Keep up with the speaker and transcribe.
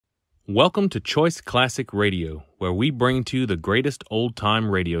Welcome to Choice Classic Radio, where we bring to you the greatest old-time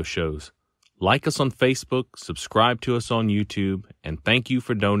radio shows. Like us on Facebook, subscribe to us on YouTube, and thank you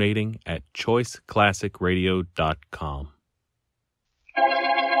for donating at choiceclassicradio.com.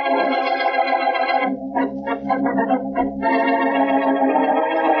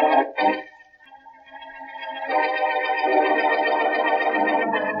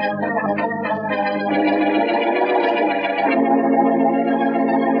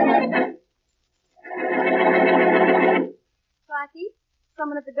 Blackie,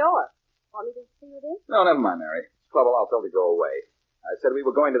 someone at the door. Want me to see who it is? No, never mind, Mary. It's trouble. I'll tell her to go away. I said we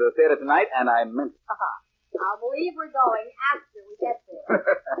were going to the theater tonight, and I meant it. I'll believe we're going after we get there.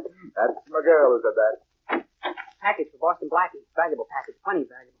 That's my girl who said that. Package for Boston Blackie. Valuable package. Plenty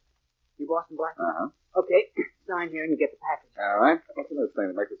valuable. You Boston Blackie? Uh-huh. Okay. Sign here and you get the package. All right. What's in this thing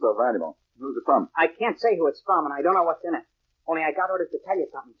that makes it so valuable? Who's it from? I can't say who it's from, and I don't know what's in it. Only I got orders to tell you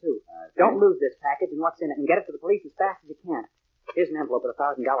something, too. Don't lose this package and what's in it, and get it to the police as fast as you can. Here's an envelope with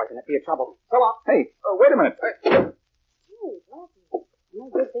 $1,000 in it for your trouble. So long. Hey, wait a minute. Hey, Blackie,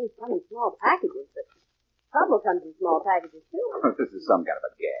 no good things come in small packages, but trouble comes in small packages, too. This is some kind of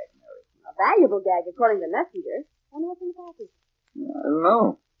a gag, Mary. A valuable gag, according to the messenger. Wonder what's in the package. I don't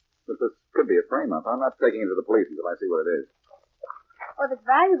know. But this could be a frame-up. I'm not taking it to the police until I see what it is. Well, if it's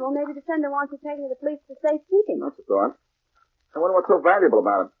valuable, maybe the sender wants to take it to the police for safekeeping. That's a thought. I wonder what's so valuable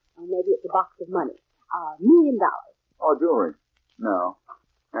about it. Or maybe it's a box of money. $1 million. Oh, jewelry. No.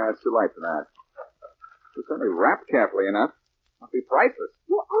 It's too late for that. It's certainly wrapped carefully enough. Must be priceless.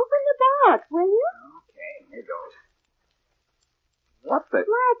 Well, open the box, will you? Okay, here goes. What's it?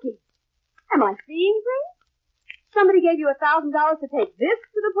 Blackie, am I seeing things? Somebody gave you $1,000 to take this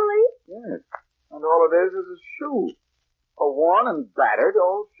to the police? Yes. And all it is a shoe. A worn and battered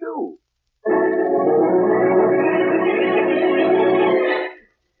old shoe.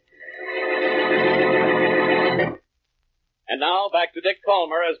 And now, back to Dick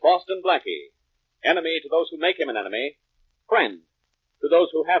Calmer as Boston Blackie. Enemy to those who make him an enemy. Friend to those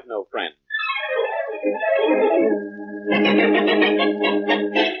who have no friend.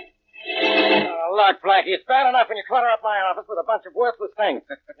 Oh, look, Blackie, it's bad enough when you clutter up my office with a bunch of worthless things,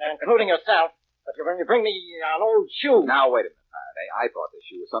 including yourself. But when you bring me an old shoe... Now, wait a minute, Faraday. I thought this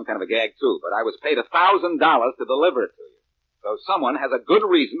shoe was some kind of a gag, too, but I was paid $1,000 to deliver it to you. So someone has a good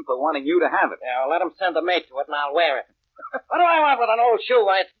reason for wanting you to have it. Yeah, well, let him send the mate to it, and I'll wear it. What do I want with an old shoe?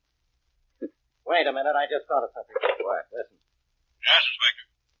 Wait a minute, I just thought of something. What? Listen. Yes, Inspector.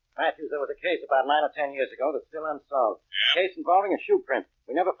 Matthews, there was a case about 9 or 10 years ago that's still unsolved. Yeah? Case involving a shoe print.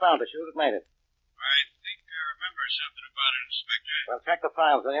 We never found the shoe that made it. I think I remember something about it, Inspector. Well, check the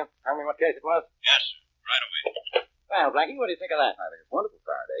files, will you? Tell me what case it was. Yes, sir. Right away. Well, Blackie, what do you think of that? I think it's wonderful,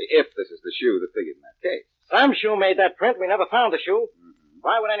 Faraday, if this is the shoe that figured in that case. Some shoe made that print. We never found the shoe. Mm-hmm.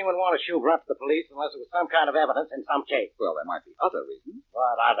 Why would anyone want a shoe brought to the police unless it was some kind of evidence in some case? Well, there might be other reasons.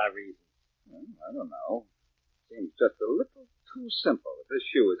 What other reasons? Well, I don't know. Seems just a little too simple that this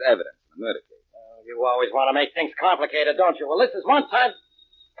shoe is evidence in the murder case. You always want to make things complicated, don't you? Well, this is one time...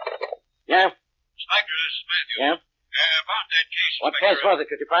 Yeah? Inspector, this is Matthews. Yeah? About that case, What Inspector. case was it?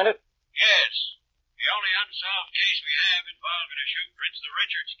 Could you find it? Yes. The only unsolved case we have involving a shoe print's the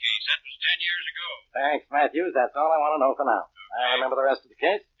Richards case. That was 10 years ago. Thanks, Matthews. That's all I want to know for now. I remember the rest of the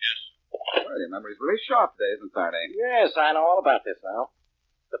case. Yes. Well, your memory's really sharp today, isn't it, Faraday? Yes, I know all about this now.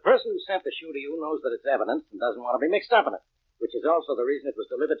 The person who sent the shoe to you knows that it's evidence and doesn't want to be mixed up in it, which is also the reason it was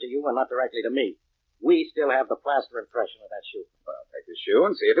delivered to you and not directly to me. We still have the plaster impression of that shoe. Well, take the shoe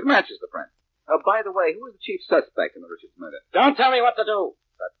and see if it matches the print. By the way, who was the chief suspect in the Richards murder? Don't tell me what to do.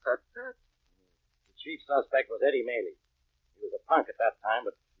 Tut, tut, tut. The chief suspect was Eddie Maley. He was a punk at that time,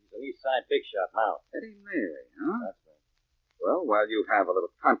 but he's an East Side big shot now. Eddie Maley, huh? That's right. Well, while you have a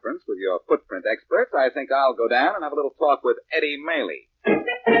little conference with your footprint experts, I think I'll go down and have a little talk with Eddie Maley.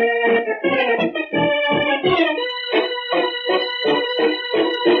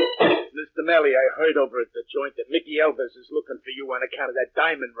 Mr. Maley, I heard over at the joint that Mickey Elvis is looking for you on account of that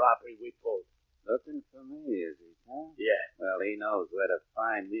diamond robbery we pulled. Looking for me, is he, huh? Yeah. Well, he knows where to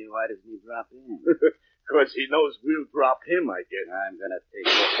find me. Why doesn't he drop in? Because he knows we'll drop him, I guess. I'm gonna take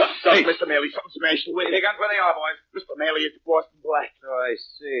it. Hey, Mr. Maley, something smashed away. Hey, guns where they are, boys. Mr. Maley, it's Boston Black. So I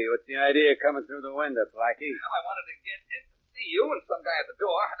see. What's the idea coming through the window, Blackie? Well, I wanted to get in to see you, and some guy at the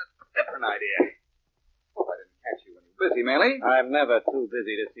door had a different idea. Hope I didn't catch you when you were busy, Maley. I'm never too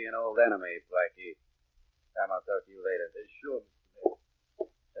busy to see an old enemy, Blackie. Time I'll talk to you later. Sure, Mr. Maley.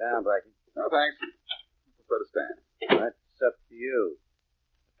 Sit down, Blackie. No, thanks. I prefer to stand. That's up to you.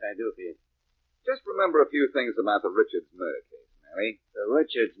 What can I do for you? Just remember a few things about the Richards murder case, Mary. The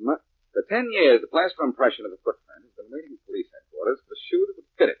Richards murder? For 10 years, the plaster impression of the footprint has been waiting at police headquarters for the shoe that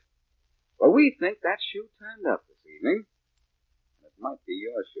would fit it. we think that shoe turned up this evening. And it might be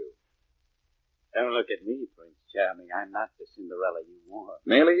your shoe. Don't look at me, Prince Charming. I'm not the Cinderella you want.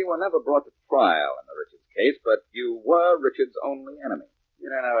 Merely, you were never brought to trial in the Richards case, but you were Richards' only enemy. You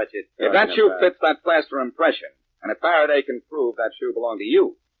don't know what you're talking If that shoe about. fits that plaster impression, and if Faraday can prove that shoe belonged to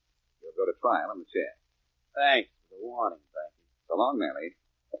you, you'll go to trial in the chair. Thanks for the warning, Blackie. So long, Nellie.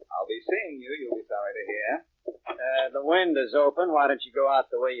 I'll be seeing you, you'll be sorry to hear. The window's open. Why don't you go out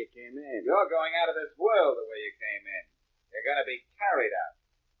the way you came in? You're going out of this world the way you came in. You're going to be carried out.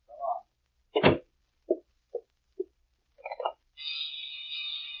 So long.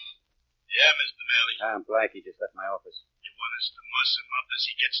 Yeah, Mr. Melly. Tom Blackie just left my office. You want us to muss him up as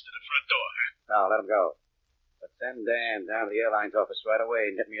he gets to the front door, huh? No, let him go. But send Dan down to the airlines office right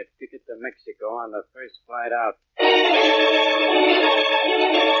away and get me a ticket to Mexico on the first flight out.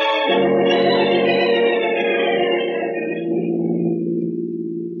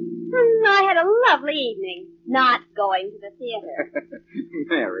 I had a lovely evening. Not going to the theater.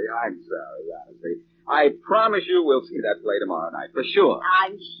 Mary, I'm sorry, honestly. I promise you we'll see that play tomorrow night, for sure.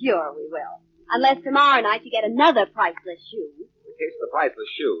 I'm sure we will. Unless tomorrow night you get another priceless shoe. The case of the priceless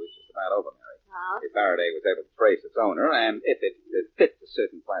shoe is just about over, Mary. Huh? If Faraday was able to trace its owner, and if it fits a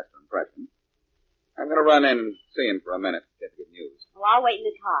certain plaster impression, I'm going to run in and see him for a minute to get the good news. Well, I'll wait in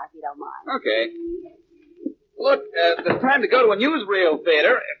the car if you don't mind. Okay. Look, it's time to go to a newsreel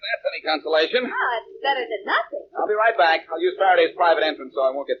theater, if that's any consolation. Oh, it's better than nothing. I'll be right back. I'll use Faraday's private entrance so I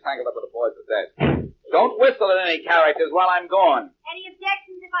won't get tangled up with the boys at the desk. Don't whistle at any characters while I'm gone. Any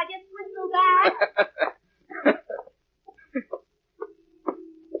objections if I just whistle back?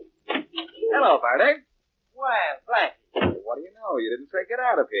 Hello, Faraday. Well, Blackie. What do you know? You didn't say get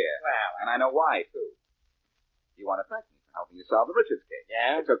out of here. Well, And I know why, too. You want to thank me for helping you solve the Richards case.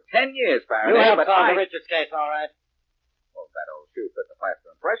 Yeah? It took 10 years, Faraday, You have but solved the Richards case, all right. Well, that old shoe fit the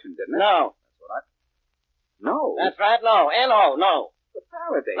plaster impression, didn't it? No. That's what I... No. That's right, no. N-O, no. But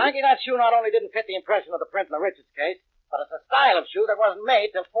Faraday... Blackie, that shoe not only didn't fit the impression of the print in the Richards case, but it's a style of shoe that wasn't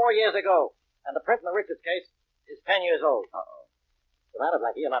made till 4 years ago. And the print in the Richards case is 10 years old. Uh-oh. What's the matter,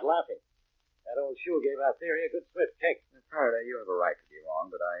 Blackie? You're not laughing. That old shoe gave our theory a good swift kick. Faraday, you have a right to be wrong,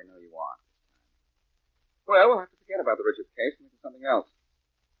 but I know you aren't. Well, we'll have to forget about the Richards case and look at something else.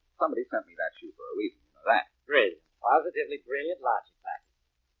 Somebody sent me that shoe for a reason, you know that. Brilliant. Positively brilliant logic, Blackie.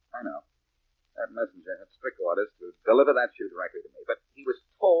 I know. That messenger had strict orders to deliver that shoe directly to me, but he was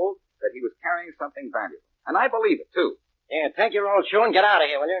told that he was carrying something valuable. And I believe it, too. Yeah, take your old shoe and get out of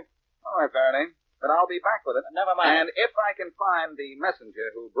here, will you? All right, Faraday. But I'll be back with it. Never mind. And if I can find the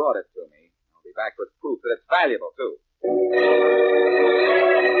messenger who brought it to me, I'll be back with proof that it's valuable, too.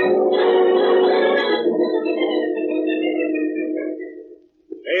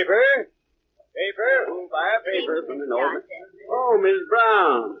 Paper? Paper? Who'll buy a paper from the Norman? Oh, Miss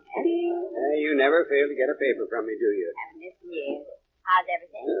Brown. You never fail to get a paper from me, do you? Haven't this year. How's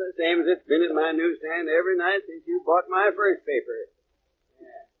everything? The same as it's been at my newsstand every night since you bought my first paper.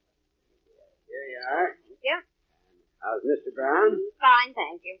 Yeah. Here you are. Thank you. How's Mr. Brown? Fine,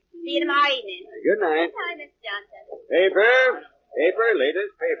 thank you. See you tomorrow evening. Good night. Good night, Miss Johnson. Paper. Paper.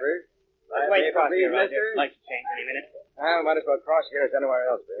 Latest paper. Buy a paper, please, mister. Like to change any minute. I might as well cross here as anywhere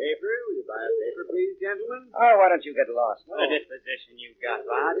else, Bill. Paper. Will you buy a paper, please, gentlemen? Oh, why don't you get lost? What a disposition you got,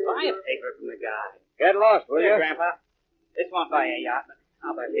 Rod. Buy a paper from the guy. Get lost, will Here, you? Grandpa. This won't buy a yacht, but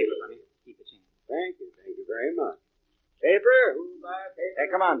I'll buy a paper from you. Keep the change. Thank you. Thank you very much. Paper. Who'll buy a paper? Hey,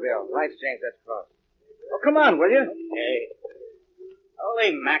 come on, Bill. Lights change, let's cross. Oh, come on, will you? Hey.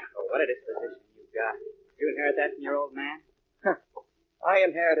 Holy mackerel, what a disposition you got. You inherit that from your old man? I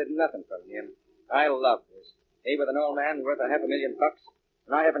inherited nothing from him. I love this. He with an old man worth $500,000, and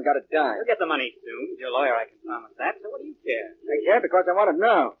I haven't got a dime. You'll get the money soon. You're a lawyer, I can promise that. So what do you care? I care because I want it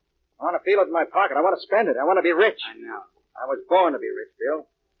now. I want to feel it in my pocket. I want to spend it. I want to be rich. I know. I was born to be rich, Bill.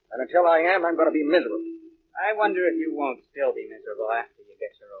 And until I am, I'm going to be miserable. I wonder if you won't still be miserable after you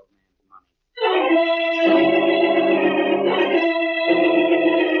get your old man's money.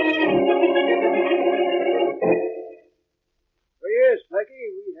 Oh, yes, Blackie.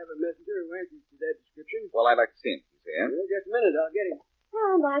 We have a messenger who answers to that description. Well, I'd like to see him, you see, Yeah, just a minute. I'll get him.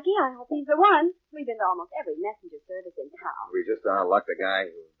 Oh, Blackie, I hope he's the one. We've been to almost every messenger service in town. We just are luck the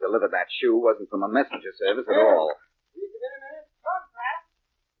guy who delivered that shoe wasn't from a messenger service at all. Will you come in a minute? Come, Pat.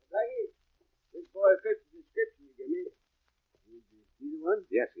 Blackie, this boy fits the description you give me. Is he the one?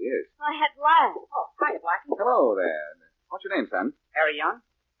 Yes, he is. I had laughed. Oh, hiya, Blackie. Hello there. What's your name, son? Harry Young?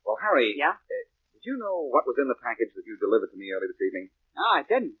 Well, Harry. Yeah? Did you know what was in the package that you delivered to me early this evening? No, I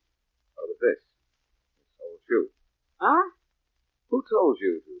didn't. What was this? This old shoe. Huh? Who told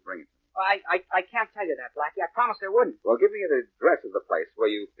you to bring it to me? Well, I can't tell you that, Blackie. I promised I wouldn't. Well, give me the address of the place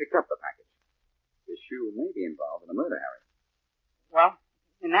where you picked up the package. shoe may be involved in the murder, Harry. Well,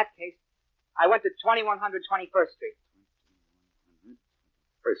 in that case, I went to 2100 21st Street.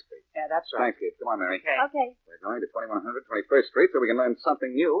 First Street. Yeah, that's right. Thanks, kid. Come on, Mary. Okay. Okay. We're going to 2100 21st Street so we can learn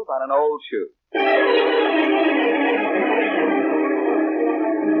something new about an old shoe.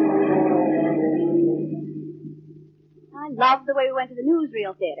 I love the way we went to the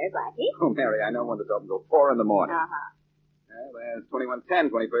newsreel theater, Blackie. Oh, Mary, I know one that's open till 4 in the morning. Uh-huh. There's 2110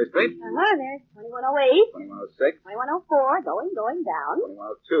 21st Street. Uh-huh, there's 2108. 2106. 2104, going down.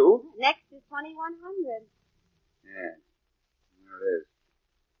 2102. Next is 2100. Yeah. There it is.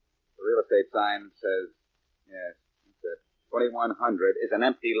 The real estate sign says, yes, that's it. 2100 is an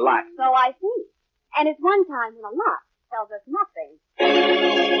empty lot. So I think. And it's one time when a lot tells us nothing.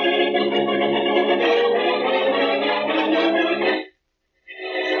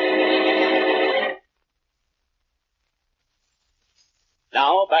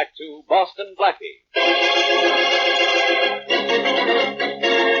 Now back to Boston Blackie.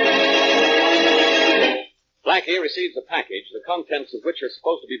 Blackie receives a package, the contents of which are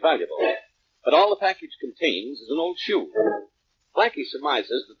supposed to be valuable. But all the package contains is an old shoe. Blackie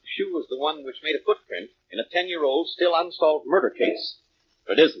surmises that the shoe is the one which made a footprint in a 10-year-old still unsolved murder case.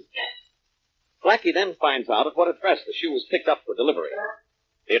 But it isn't. Blackie then finds out at what address the shoe was picked up for delivery.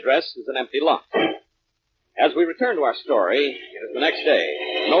 The address is an empty lot. As we return to our story, it is the next day.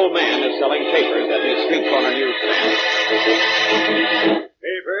 An old man is selling papers at his street corner newsstand.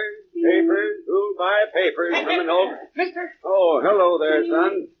 Papers, who'll buy papers from an old... Mister? Oh, hello there,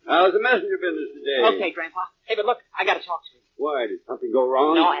 son. How's the messenger business today? Okay, Grandpa. Hey, but look, I gotta talk to you. Why, did something go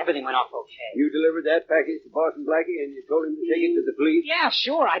wrong? No, everything went off okay. You delivered that package to Boston Blackie and you told him to take it to the police? Yeah,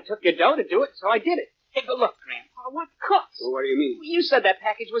 sure. I took your dough to do it, so I did it. Hey, but look, Grandpa, what cooks? Well, what do you mean? Well, you said that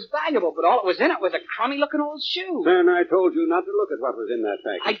package was valuable, but all it was in it was a crummy-looking old shoe. Son, I told you not to look at what was in that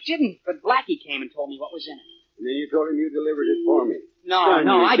package. I didn't, but Blackie came and told me what was in it. And then you told him you delivered it for me. No, Son,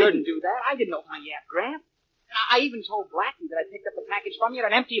 you I shouldn't. didn't do that. I didn't open my yap, Gramp. And I even told Blackie that I picked up the package from you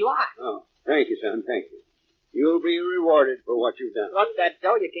at an empty lot. Oh, thank you, son, thank you. You'll be rewarded for what you've done. Look, that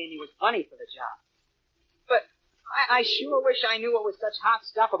dough you gave me was plenty for the job. But I sure wish I knew what was such hot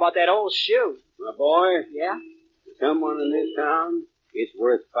stuff about that old shoe. My boy, Yeah? to someone in this town, it's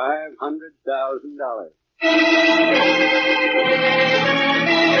worth $500,000.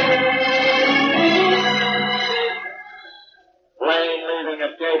 Plane leaving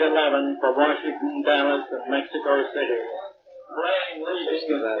at gate 11 for Washington, Dallas, and Mexico City. Plane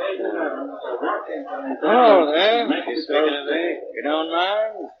leaving at gate 11 for Washington, Hello there. Mexico City. You don't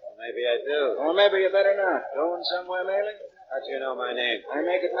mind? Well, maybe I do. Or maybe you better not. Going somewhere, Maley? How'd you know my name? I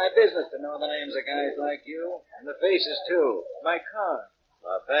make it my business to know the names of guys like you. And the faces, too. My car.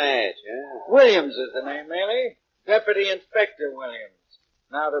 A badge, yeah? Williams is the name, Maley. Deputy Inspector Williams.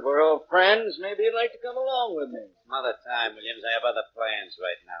 Now that we're old friends, maybe you'd like to come along with me. Some other time, Williams. I have other plans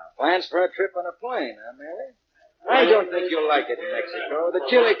right now. Plans for a trip on a plane, huh, Maley? I don't think you'll like it in Mexico. The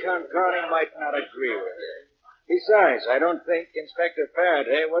chili con carne might not agree with you. Besides, I don't think Inspector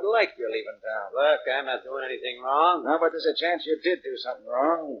Faraday would like you leaving town. Look, I'm not doing anything wrong. No, but there's a chance you did do something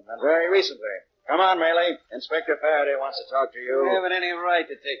wrong, and very recently. Come on, Maley. Inspector Faraday wants to talk to you. You haven't any right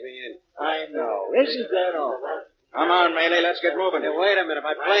to take me in. I know. Isn't that all? Come on, Maley. Let's get moving. Hey, wait a minute.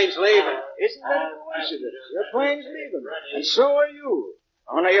 My plane's leaving. Isn't that a coincidence? Your plane's leaving. And so are you.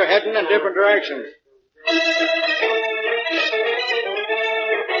 Only you're heading in different directions.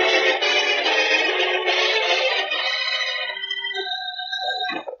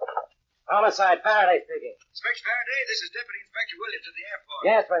 Homicide, Faraday speaking. Inspector Faraday, this is Deputy Inspector Williams at the airport.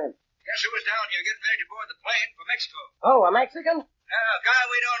 Yes, William. Guess who was down here getting ready to board the plane for Mexico? Oh, a Mexican? A guy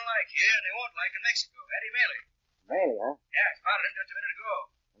we don't like here, and they won't like in Mexico. Eddie Maley. Really, huh? Yeah, I spotted him just a minute ago.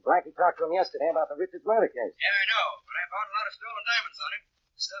 And Blackie talked to him yesterday about the Richards murder case. Yeah, I know, but I found a lot of stolen diamonds on him.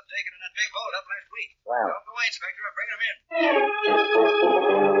 Stuff taken in that big hold up last week. Wow. Don't go away, Inspector. I'm bringing him in.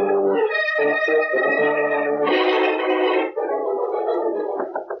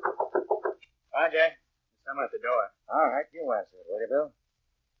 Roger. Someone at the door. All right, you answer it, will you, Bill?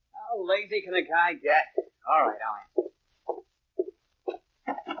 How lazy can a guy get? All right, I'll answer.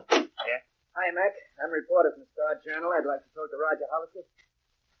 Yeah? Hi, Mac. I'm a reporter from Star-Journal. I'd like to talk to Roger Hollister.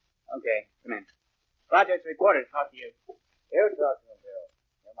 Okay, come in. Roger, it's a reporter to talk to you. You talk to him, Bill.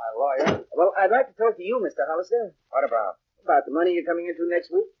 You're my lawyer. Well, I'd like to talk to you, Mr. Hollister. What about? About the money you're coming into next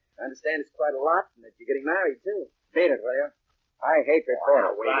week. I understand it's quite a lot, and that you're getting married, too. Beat it, will you? I hate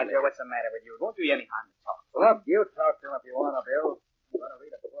reporters. Roger, what's the matter with you? It won't do you any harm to talk. Look, you talk to him if you want to, Bill. I'm going to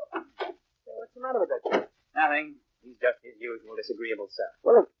read a book. Hey, what's the matter with that kid? Nothing. He's just his usual disagreeable self.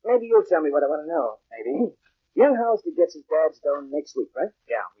 Well, look, maybe you'll tell me what I want to know. Maybe. Young Hollister gets his dad's dough next week, right?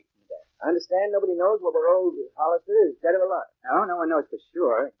 Yeah, we can do that. I understand nobody knows whether old Hollister is dead or alive. No, no one knows for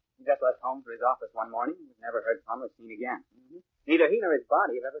sure. He just left home for his office one morning and was never heard from or seen again. Mm-hmm. Neither he nor his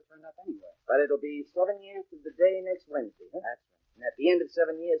body have ever turned up anywhere. But it'll be 7 years to the day next Wednesday, huh? That's right. And at the end of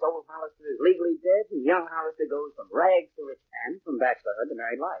 7 years, old Hollister is legally dead, and young Hollister goes from rags to riches. And from bachelorhood to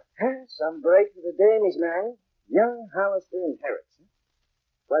married life. Some break for the dame he's marrying. Young Hollister inherits.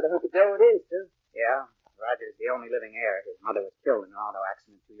 Quite a hunk of dough it is, too. Yeah, Roger's the only living heir. His mother was killed in an auto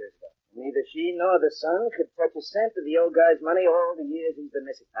accident 2 years ago. Neither she nor the son could touch a cent of the old guy's money all the years he's been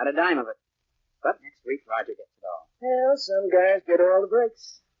missing. Not a dime of it. But next week, Roger gets it all. Well, some guys get all the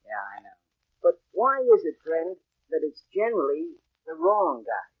breaks. Yeah, I know. But why is it, friend, that it's generally the wrong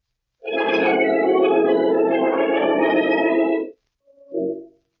guy?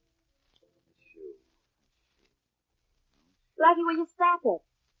 Blackie, will you stop it?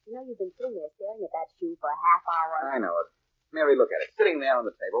 You know you've been sitting there staring at that shoe for a half hour. I know it. Mary, look at it. Sitting there on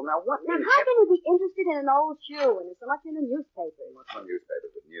the table. Now, what Now, in how can you be interested in an old shoe when there's so much in the newspapers? What's on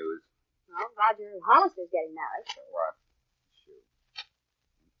newspapers with news? Well, Roger Hollister's getting married. So what? Shoe.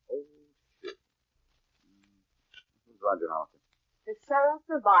 An old shoe. Who's Roger Hollister? The sole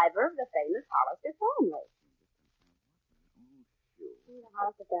survivor of the famous Hollister family. Old shoe. The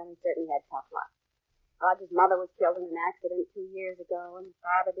Hollister family certainly had tough luck. Roger's mother was killed in an accident 2 years ago, and his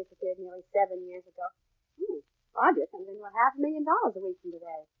father disappeared nearly 7 years ago. Roger comes into $500,000 a week from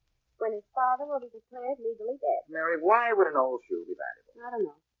today, when his father will be declared legally dead. Mary, why would an old shoe be valuable? I don't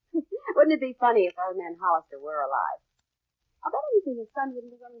know. Wouldn't it be funny if old man Hollister were alive? I'll bet anything his son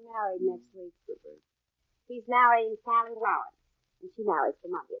wouldn't be getting married next week. He's marrying Sally Lawrence, and she marries for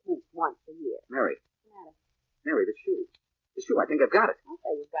money at least once a year. Mary. What's the matter? Mary, the shoe. The shoe, I think I've got it. I'll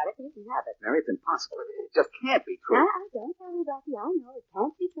say you've got it. You can have it. Mary, it's impossible. It just can't be true. Don't tell me, Blackie. I know it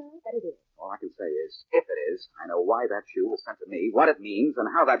can't be true, but it is. All I can say is, if it is, I know why that shoe was sent to me, what it means,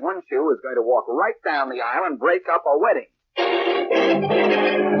 and how that one shoe is going to walk right down the aisle and break up a wedding.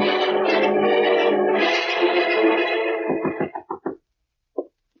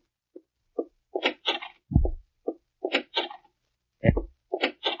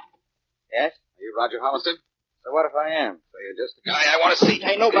 Yes? Are you Roger Hollister? So what if I am? So you're just the guy I want to see.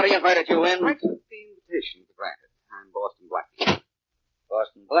 Hey, nobody invited you in. I took the invitation for granted. I'm Boston Blackie.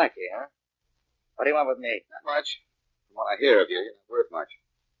 Boston Blackie, huh? What do you want with me? Not much. From what I hear of you, you're not worth much.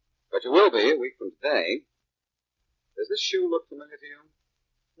 But you will be a week from today. Does this shoe look familiar to you?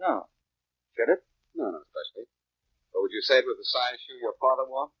 No. Should it? No, not especially. But would you say it was the size shoe your father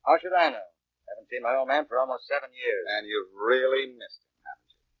wore? How should I know? Haven't seen my old man for almost 7 years. And you've really missed him, haven't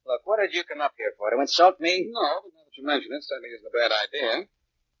you? Look, what did you come up here for? To insult me? No, but now that you mention it, certainly isn't a bad idea.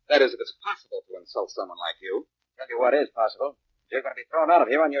 That is, if it's possible to insult someone like you. Tell you what is possible. You're going to be thrown out of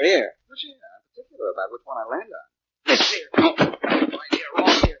here on your ear. Which ear? I'm particular about which one I land on. This ear. No. Right here,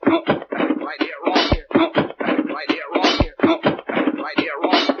 wrong ear. No. Right here, wrong ear. No. Right here, wrong ear. No. Right here,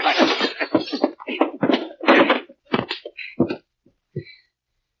 wrong ear.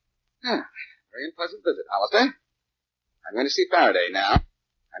 Very unpleasant visit, Hollister. I'm going to see Faraday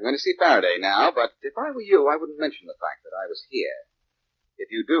now, but if I were you, I wouldn't mention the fact that I was here.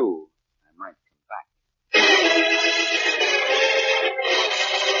 If you do, I might come back.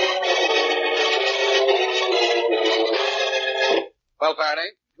 Well,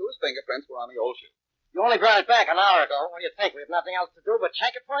 Faraday, whose fingerprints were on the old shoe? You only brought it back an hour ago. What do you think? We have nothing else to do but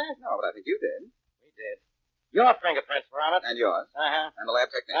check it for you? No, but I think you did. We did. Your fingerprints were on it. And yours. Uh-huh. And the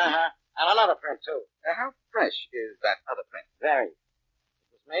lab technician. Uh-huh. And another print, too. How fresh is that other print? Very.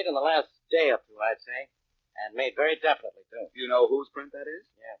 It was made in the last day or two, I'd say. And made very definitely, too. You know whose print that is?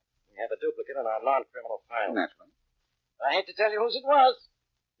 Yeah. We have a duplicate in our non-criminal file. Naturally. I hate to tell you whose it was.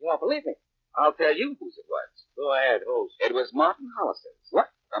 You won't believe me. I'll tell you whose it was. Go ahead, whose? It was Martin Hollister's.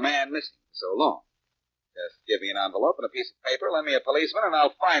 What? A man missing for so long. Just give me an envelope and a piece of paper, lend me a policeman, and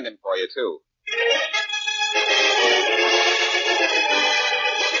I'll find him for you, too.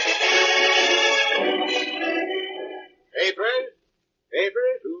 Papers?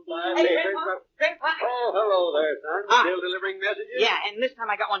 Papers? Who's buying papers? Oh, hello there, son. Still delivering messages? Yeah, and this time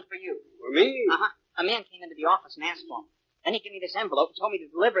I got one for you. For me? Uh-huh. A man came into the office and asked for him. Then he gave me this envelope and told me to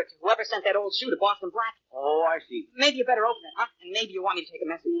deliver it to whoever sent that old shoe to Boston Blackie. Oh, I see. Maybe you better open it, huh? And maybe you want me to take a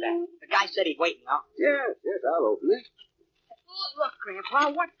message back. The guy said he'd wait in the office. Yes, I'll open it. Look, Grandpa,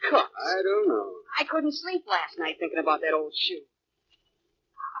 what cooks? I don't know. I couldn't sleep last night thinking about that old shoe.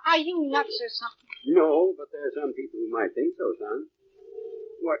 Are you nuts or something? No, but there are some people who might think so, son.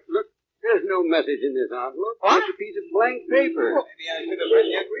 What? Look, there's no message in this envelope. What? Just a piece of blank paper. Maybe I should have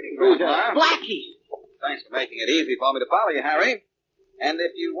written your greeting, Who's Grandpa. that? Blackie! Thanks for making it easy for me to follow you, Harry. And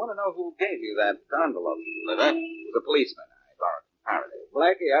if you want to know who gave you that envelope to deliver, it was a policeman I borrowed from Faraday.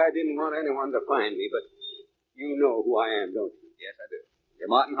 Blackie, I didn't want anyone to find me, but you know who I am, don't you? Yes, I do.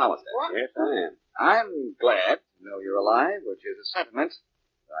 You're Martin Hollister. What? Yes, I am. I'm glad to know you're alive, which is a sentiment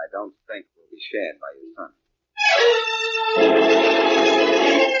that I don't think will be shared by your son.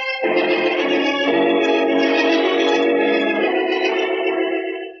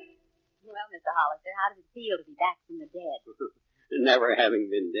 Well, Mr. Hollister, how does it feel to be back from the dead? Never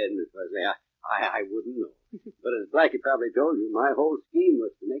having been dead, Miss Wesley, I wouldn't know. But as Blackie probably told you, my whole scheme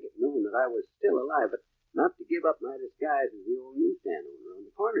was to make it known that I was still alive, but not to give up my disguise as the old newsstand owner on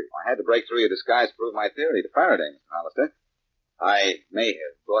the corner. I had to break through your disguise to prove my theory to Faraday, Mr. Hollister. I may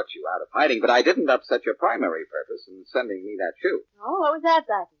have brought you out of hiding, but I didn't upset your primary purpose in sending me that shoe. Oh, what was that,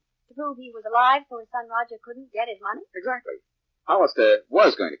 Blackie? To prove he was alive so his son Roger couldn't get his money? Exactly. Hollister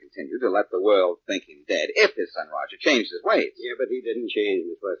was going to continue to let the world think him dead if his son Roger changed his ways. Yeah, but he didn't change,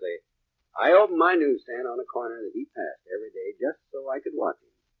 Miss Wesley. I opened my newsstand on a corner that he passed every day just so I could watch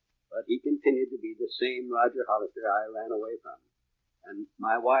him. But he continued to be the same Roger Hollister I ran away from. And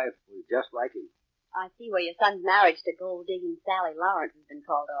my wife was just like him. I see where your son's marriage to gold-digging Sally Lawrence has been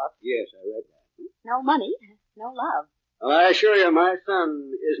called off. Yes, I read that. No money, no love. Well, I assure you, my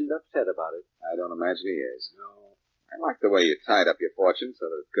son isn't upset about it. I don't imagine he is. No. I like the way you tied up your fortune so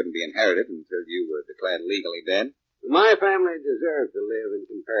that it couldn't be inherited until you were declared legally dead. My family deserved to live in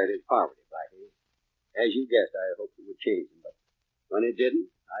comparative poverty, Blackie. As you guessed, I hoped it would change them, but when it didn't,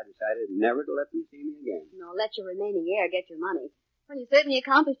 I decided never to let them see me again. No, let your remaining heir get your money. Well, you certainly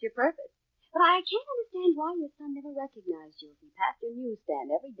accomplished your purpose. But I can't understand why your son never recognized you if he passed your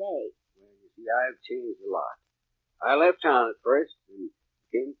newsstand every day. Well, you see, I've changed a lot. I left town at first and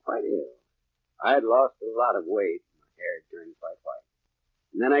became quite ill. I had lost a lot of weight. My hair had turned quite white.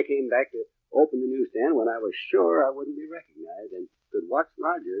 And then I came back to open the newsstand when I was sure I wouldn't be recognized and could watch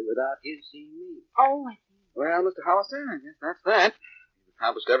Roger without his seeing me. Oh, I see. Well, Mr. Hollister, I guess that's that. We've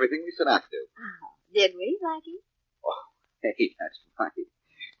accomplished everything we set out to do. Oh, did we, Blackie? Oh, hey, that's right.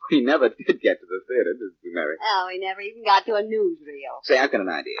 We never did get to the theater, did we, Mary? Oh, we never even got to a newsreel. Say, I've got an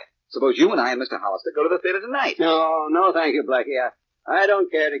idea. Suppose you and I and Mr. Hollister go to the theater tonight. No, thank you, Blackie. I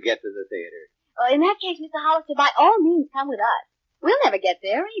don't care to get to the theater. Well, in that case, Mr. Hollister, by all means, come with us. We'll never get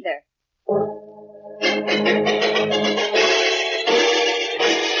there either.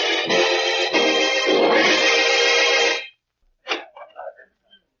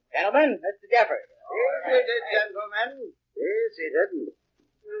 Gentlemen, Mr. Jeffers. Yes, he did, gentlemen. Yes, he didn't.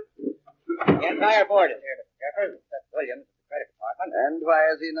 The entire board is here, Mr. Jeffers. That's Williams of the credit department. And why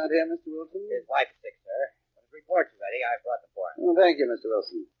is he not here, Mr. Wilson? His wife's sick, sir. When his reports are ready, I've brought them for him. Well, thank you, Mr.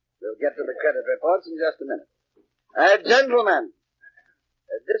 Wilson. We'll get to the credit reports in just a minute. Gentlemen,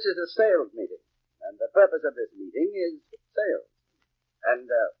 this is a sales meeting, and the purpose of this meeting is sales. And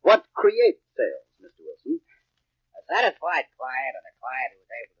what creates sales, Mr. Wilson? A satisfied client and a client who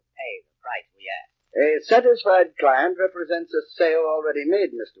is able to pay the price we ask. A satisfied client represents a sale already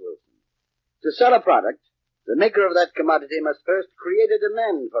made, Mr. Wilson. To sell a product, the maker of that commodity must first create a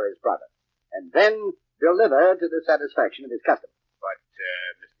demand for his product, and then deliver to the satisfaction of his customer. But,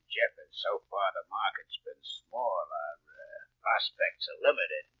 Mr. Jeffers, so far the market's been small. Our prospects are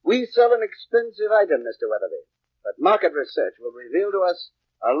limited. We sell an expensive item, Mr. Weatherby, but market research will reveal to us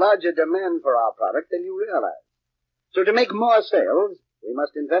a larger demand for our product than you realize. So to make more sales, we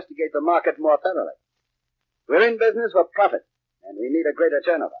must investigate the market more thoroughly. We're in business for profit, and we need a greater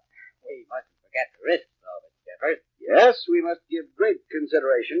turnover. We mustn't forget the risks, though, Mr. Jeffers. Yes, we must give great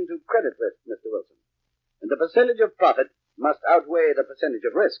consideration to credit risk, Mr. Wilson. And the percentage of profit must outweigh the percentage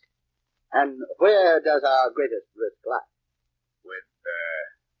of risk. And where does our greatest risk lie? With,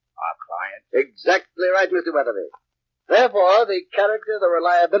 our client? Exactly right, Mr. Weatherby. Therefore, the character, the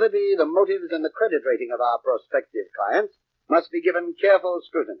reliability, the motives, and the credit rating of our prospective clients must be given careful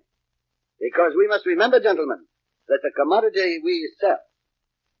scrutiny. Because we must remember, gentlemen, that the commodity we sell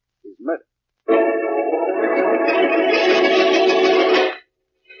is murder.